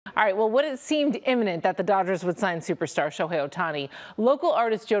All right, well, when it seemed imminent that the Dodgers would sign superstar Shohei Ohtani, local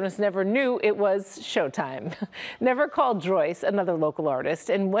artist Jonas Never knew it was showtime. Never called Droyce, another local artist,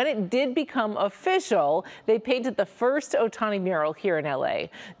 and when it did become official, they painted the first Ohtani mural here in LA.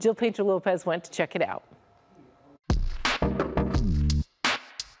 Jill Painter Lopez went to check it out.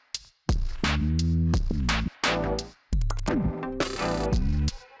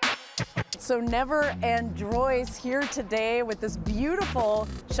 So Never and Droyce here today with this beautiful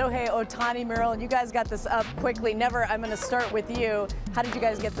Shohei Ohtani mural, and you guys got this up quickly. Never, I'm going to start with you. How did you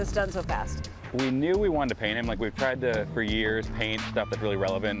guys get this done so fast? We knew we wanted to paint him. Like, we've tried to, for years, paint stuff that's really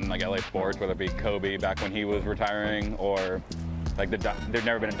relevant in like LA sports, whether it be Kobe back when he was retiring, or like there'd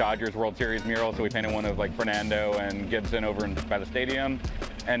never been a Dodgers World Series mural, so we painted one of like Fernando and Gibson over by the stadium.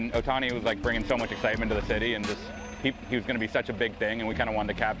 And Ohtani was like bringing so much excitement to the city, and just he was going to be such a big thing, and we kind of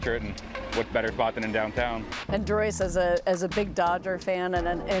wanted to capture it. And what's better spot than in downtown? And Droyce, as a big Dodger fan and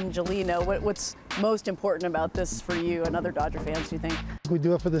an Angelino, what's most important about this for you and other Dodger fans, do you think? We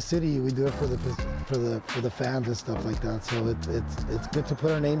do it for the city. We do it for the fans and stuff like that. So it's good to put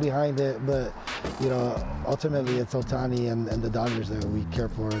our name behind it. But you know, ultimately it's Ohtani and the Dodgers that we care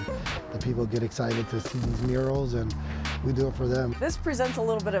for. The people get excited to see these murals, and we do it for them. This presents a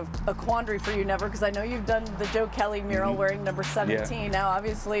little bit of a quandary for you, Never, because I know you've done the Joe Kelly mural wearing number 17. Yeah. Now,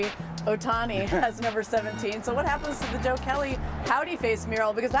 obviously, Ohtani has number 17. So what happens to the Joe Kelly Howdy Face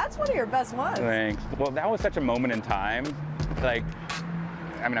mural? Because that's one of your best ones. Thanks. Well, that was such a moment in time. Like,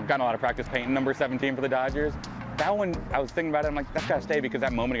 I mean, I've gotten a lot of practice painting number 17 for the Dodgers. That one, I was thinking about it, I'm like, that's gotta stay, because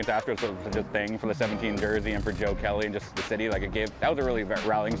that moment against Astros was such a thing for the 17 jersey and for Joe Kelly and just the city. Like, that was a really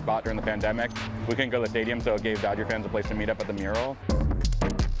rallying spot during the pandemic. We couldn't go to the stadium, so it gave Dodger fans a place to meet up at the mural.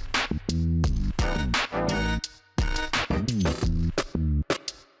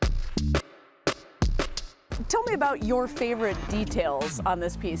 Tell me about your favorite details on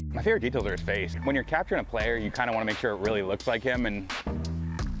this piece. My favorite details are his face. When you're capturing a player, you kind of want to make sure it really looks like him, and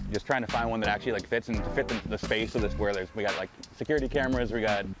just trying to find one that actually like fits into the space of this, where we got like security cameras, we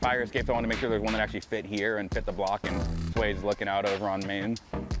got fire escapes. I want to make sure there's one that actually fit here and fit the block, and Sway's looking out over on Main.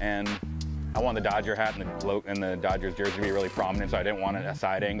 And I want the Dodger hat and the Dodgers jersey to be really prominent, so I didn't want a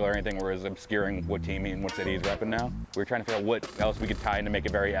side angle or anything where it was obscuring what team and what city he's repping now. We were trying to figure out what else we could tie in to make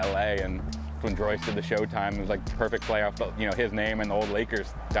it very LA, and when Droyce did the Showtime, it was like perfect play off, you know, his name and the old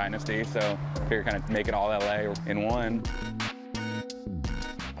Lakers dynasty, so I figured kind of make it all LA in one.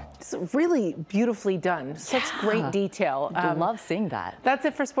 It's really beautifully done. Such great detail. I love seeing that. That's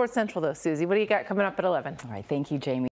it for Sports Central, though, Susie. What do you got coming up at 11? All right, thank you, Jamie.